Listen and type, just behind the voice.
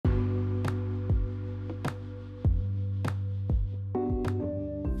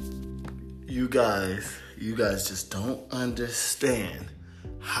you guys just don't understand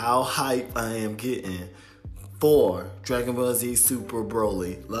how hype I am getting for Dragon Ball Z Super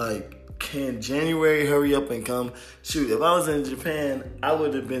Broly. Like, can January hurry up and come? Shoot, if I was in Japan, I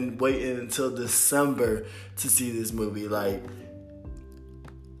would have been waiting until December to see this movie. Like,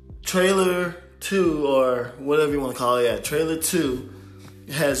 trailer 2, or whatever you want to call it, trailer 2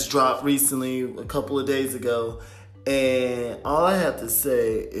 has dropped recently, a couple of days ago. And all I have to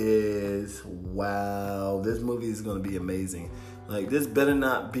say is, wow, this movie is going to be amazing. Like, this better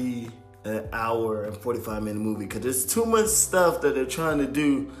not be an hour and 45-minute movie, because there's too much stuff that they're trying to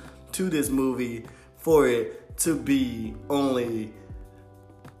do to this movie for it to be only,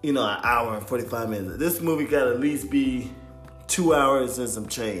 an hour and 45 minutes. This movie got to at least be 2 hours and some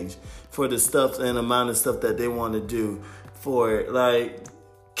change for the stuff and amount of stuff that they want to do for it. Like,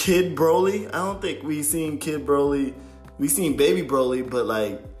 Kid Broly, I don't think we seen Kid Broly. We seen Baby Broly, but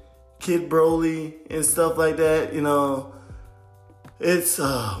like Kid Broly and stuff like that, it's,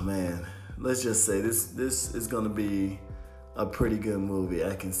 oh man, let's just say this is gonna be a pretty good movie.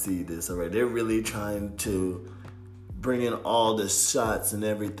 I can see this already. They're really trying to bring in all the shots and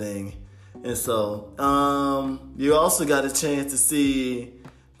everything. And so, you also got a chance to see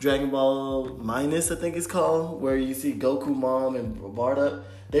Dragon Ball Minus, I think it's called, where you see Goku, Mom, and Bardock.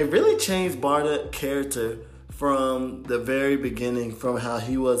 They really changed Bardock's character from the very beginning, from how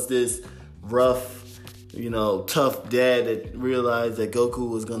he was this rough, tough dad that realized that Goku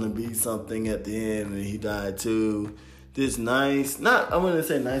was going to be something at the end, and he died too. This nice, I wouldn't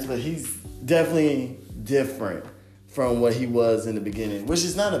say nice, but he's definitely different from what he was in the beginning, which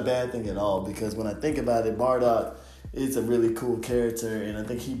is not a bad thing at all, because when I think about it, Bardock is a really cool character, and I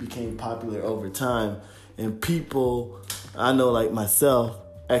think he became popular over time, and people, I know like myself,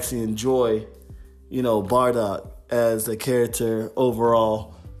 actually enjoy, Bardock as a character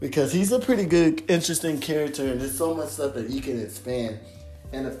overall, because he's a pretty good, interesting character, and there's so much stuff that he can expand.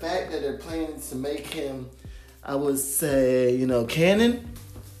 And the fact that they're planning to make him, I would say, canon,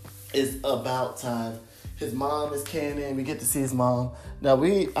 is about time. His mom is canon. We get to see his mom. Now,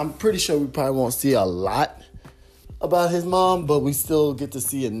 I'm pretty sure we probably won't see a lot about his mom, but we still get to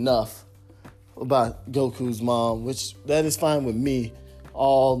see enough about Goku's mom, which that is fine with me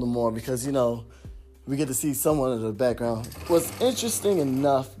all the more, because, we get to see someone in the background. What's interesting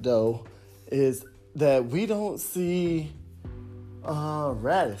enough, though, is that we don't see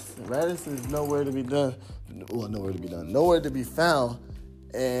Raditz. Raditz is nowhere to be found.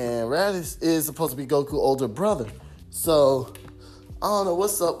 And Raditz is supposed to be Goku's older brother. So, I don't know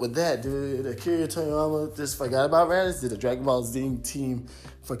what's up with that, dude. Did Akira Toriyama just forgot about Raditz? Did the Dragon Ball Z team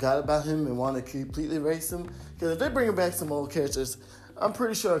forgot about him and want to completely erase him? Because if they bring back some old characters, I'm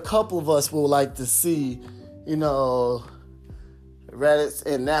pretty sure a couple of us will like to see, Raditz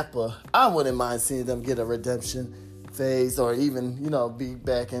and Nappa. I wouldn't mind seeing them get a redemption phase, or even, be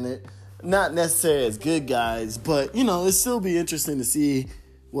back in it. Not necessarily as good guys, but, it'd still be interesting to see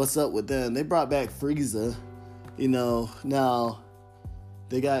what's up with them. They brought back Frieza, now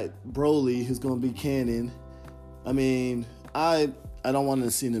they got Broly, who's going to be canon. I mean, I don't want to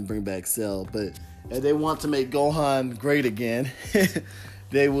see them bring back Cell, but if they want to make Gohan great again,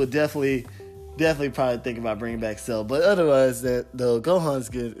 they will definitely probably think about bringing back Cell. But otherwise, Gohan's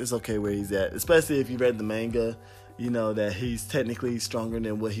good. It's okay where he's at. Especially if you read the manga, that he's technically stronger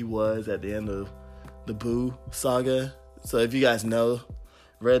than what he was at the end of the Buu saga. So if you guys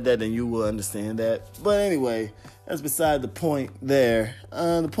read that, then you will understand that. But anyway, that's beside the point there.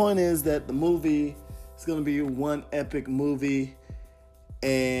 The point is that the movie is going to be one epic movie,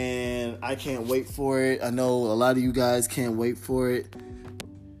 and I can't wait for it. I know a lot of you guys can't wait for it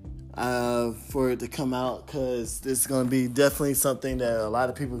to come out, because this is going to be definitely something that a lot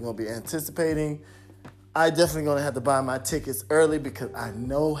of people are going to be anticipating. I definitely going to have to buy my tickets early, because I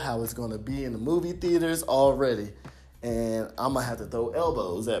know how it's going to be in the movie theaters already. And I'm going to have to throw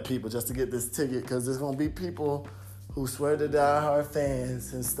elbows at people just to get this ticket, because there's going to be people who swear to diehard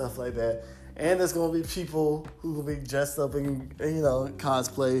fans and stuff like that. And there's going to be people who will be dressed up in,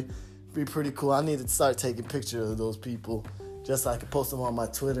 cosplay. Be pretty cool. I need to start taking pictures of those people just so I can post them on my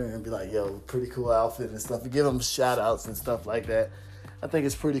Twitter and be like, yo, pretty cool outfit and stuff. And give them shout outs and stuff like that. I think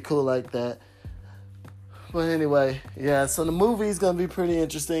it's pretty cool like that. But anyway, yeah, so the movie is going to be pretty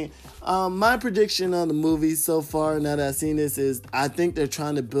interesting. My prediction on the movie so far, now that I've seen this, is I think they're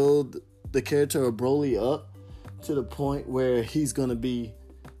trying to build the character of Broly up to the point where he's going to be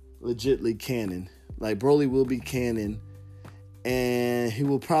legitly canon. Like, Broly will be canon, and he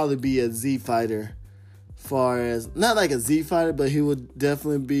will probably be a Z fighter, far as, not like a Z fighter, but he would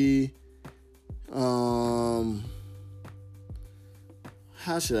definitely be,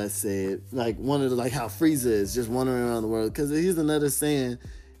 how should I say it? Like one of the, like how Frieza is just wandering around the world, because he's another Saiyan,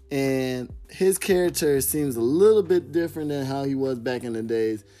 and his character seems a little bit different than how he was back in the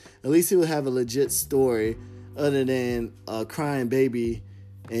days. At least he would have a legit story, other than a crying baby,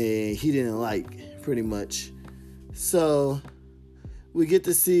 and he didn't like pretty much. So we get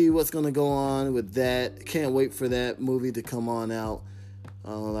to see what's gonna go on with that. Can't wait for that movie to come on out.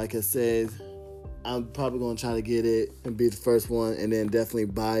 Like I said, I'm probably going to try to get it and be the first one, and then definitely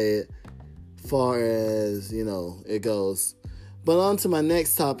buy it far as, it goes. But on to my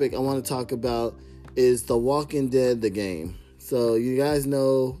next topic I want to talk about is The Walking Dead, the game. So you guys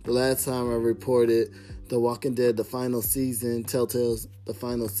know the last time I reported The Walking Dead, the final season, Telltale's the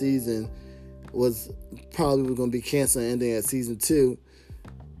final season, was probably going to be canceled and ending at season 2.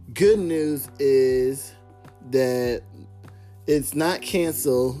 Good news is that it's not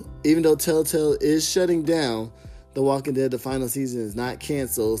canceled, even though Telltale is shutting down. The Walking Dead, the final season, is not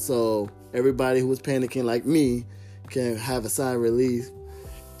canceled, so everybody who was panicking like me can have a sigh of relief.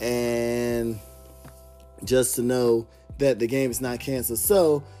 And just to know that the game is not canceled.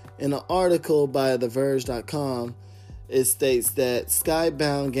 So, in an article by TheVerge.com, it states that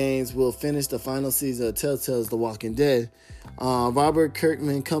Skybound Games will finish the final season of Telltale's The Walking Dead. Robert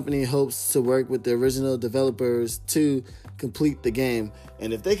Kirkman Company hopes to work with the original developers to complete the game.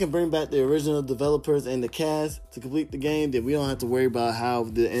 And if they can bring back the original developers and the cast to complete the game, then we don't have to worry about how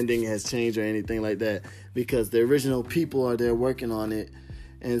the ending has changed or anything like that, because the original people are there working on it.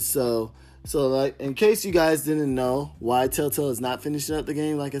 And so like, in case you guys didn't know why Telltale is not finishing up the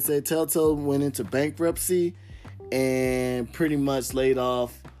game, like I said, Telltale went into bankruptcy and pretty much laid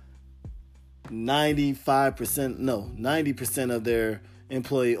off 90% of their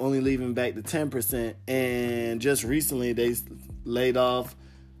employee, only leaving back the 10%. And just recently they laid off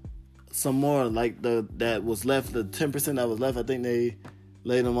some more, like that was left, the 10% that was left. I think they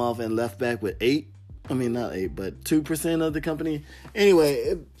laid them off and left back with 2% of the company.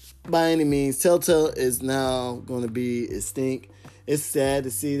 Anyway, by any means, Telltale is now going to be extinct. It's sad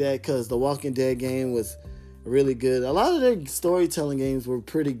to see that, because the Walking Dead game was really good. A lot of their storytelling games were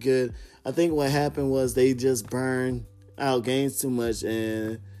pretty good. I think what happened was they just burned out games too much,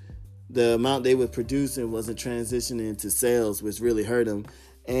 and the amount they were producing wasn't transitioning into sales, which really hurt them.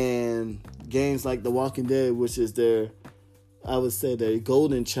 And games like The Walking Dead, which is their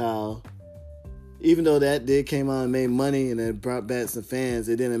golden child, even though that did came out and made money and it brought back some fans,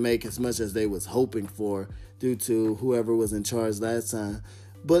 it didn't make as much as they was hoping for due to whoever was in charge last time.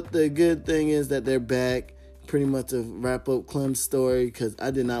 But the good thing is that they're back pretty much to wrap up Clem's story, because I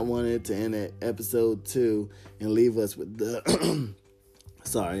did not want it to end at episode 2 and leave us with a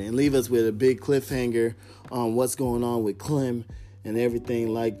big cliffhanger on what's going on with Clem and everything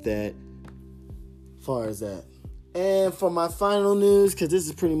like that, as far as that. And for my final news, because this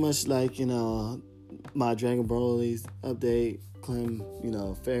is pretty much like, my Dragon Balls update, Clem,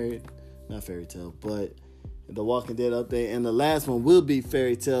 not Fairy Tail, but the Walking Dead update. And the last one will be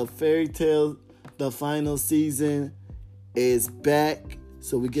Fairy Tail. Fairy Tail, the final season, is back.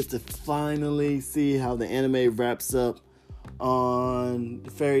 So we get to finally see how the anime wraps up on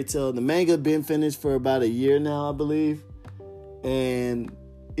Fairy Tail. The manga been finished for about a year now, I believe. And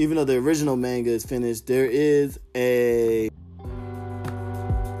even though the original manga is finished, there is a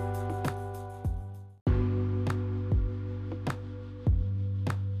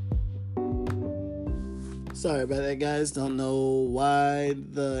sorry about that, guys. Don't know why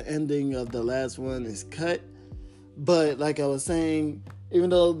the ending of the last one is cut. But like I was saying,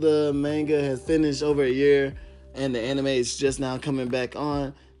 even though the manga has finished over a year and the anime is just now coming back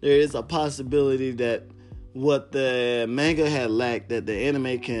on, there is a possibility that what the manga had lacked, that the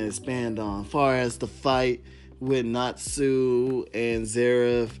anime can expand on, far as the fight with Natsu and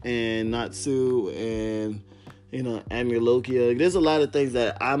Zeref, and Natsu and Amilokia. There's a lot of things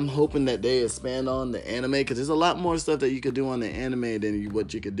that I'm hoping that they expand on the anime, because there's a lot more stuff that you could do on the anime than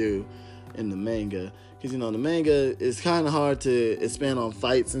what you could do in the manga. Because the manga is kind of hard to expand on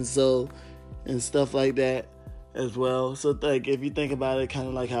fights and stuff like that as well. So like, if you think about it, kind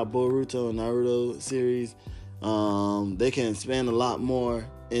of like how Boruto and Naruto series, they can expand a lot more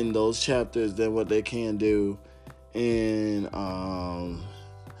in those chapters than what they can do in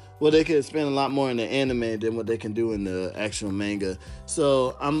they can expand a lot more in the anime than what they can do in the actual manga.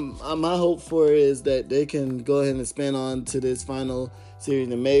 So my hope for it is that they can go ahead and expand on to this final series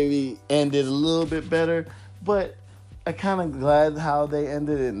and maybe end it a little bit better. But I'm kind of glad how they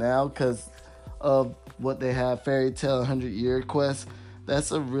ended it now, because of what they have, Fairy Tail 100 Year Quest.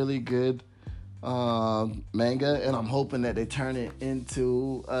 That's a really good manga, and I'm hoping that they turn it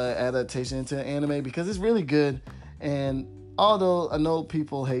into adaptation into an anime, because it's really good. And although I know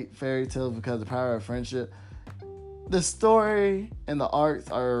people hate fairy tales because of the power of friendship, the story and the arcs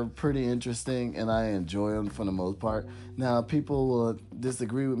are pretty interesting, and I enjoy them for the most part. Now, people will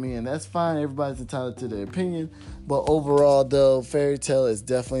disagree with me, and that's fine. Everybody's entitled to their opinion. But overall, though, fairy tale is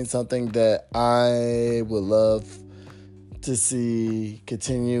definitely something that I would love to see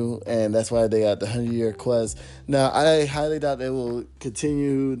continue, and that's why they got the 100-year quest. Now, I highly doubt they will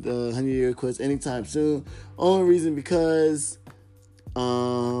continue the 100-year quest anytime soon. Only reason because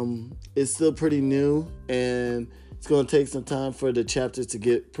it's still pretty new, and it's going to take some time for the chapters to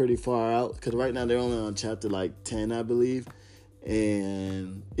get pretty far out, because right now they're only on chapter like 10, I believe.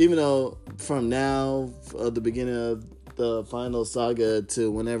 And even though from now, the beginning of the final saga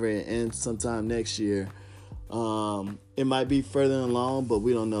to whenever it ends sometime next year, it might be further along, but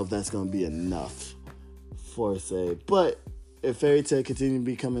we don't know if that's going to be enough for say. But if Fairy Tail continue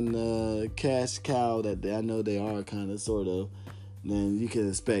becoming the cash cow that I know they are, kind of, sort of, then you can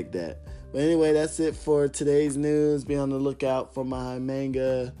expect that. But anyway, that's it for today's news. Be on the lookout for my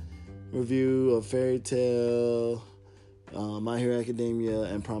manga review of Fairy Tail, My Hero Academia,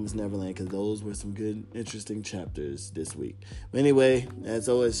 and Promised Neverland, because those were some good, interesting chapters this week. But anyway, as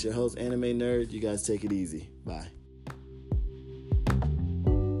always, your host, Anime Nerd. You guys take it easy. Bye.